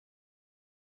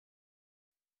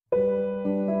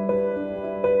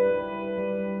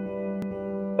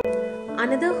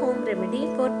Another home remedy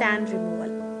for tan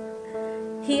removal.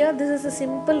 Here this is a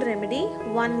simple remedy,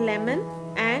 1 lemon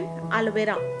and aloe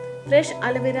vera. Fresh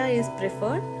aloe vera is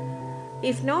preferred.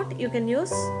 If not, you can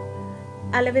use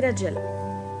aloe vera gel.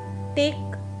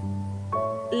 Take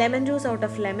lemon juice out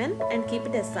of lemon and keep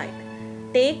it aside.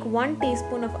 Take 1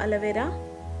 teaspoon of aloe vera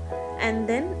and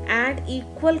then add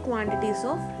equal quantities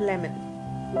of lemon.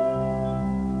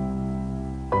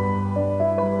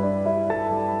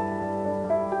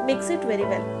 Mix it very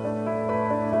well.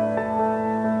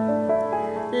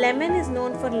 Lemon is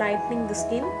known for lightening the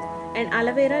skin and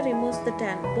aloe vera removes the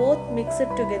tan. Both mix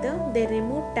it together, they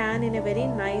remove tan in a very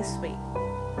nice way.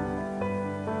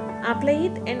 Apply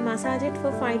it and massage it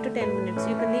for 5 to 10 minutes.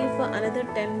 You can leave for another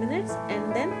 10 minutes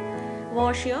and then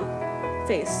wash your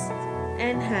face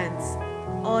and hands.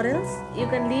 Or else you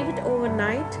can leave it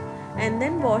overnight and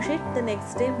then wash it the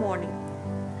next day morning.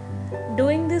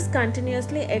 Doing this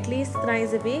continuously at least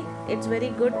thrice a week, it's very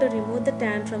good to remove the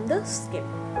tan from the skin.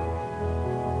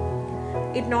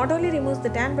 It not only removes the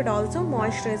tan but also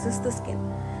moisturizes the skin.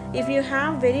 If you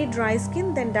have very dry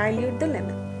skin, then dilute the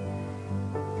lemon.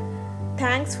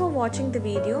 Thanks for watching the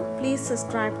video. Please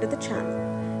subscribe to the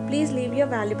channel. Please leave your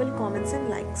valuable comments and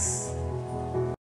likes.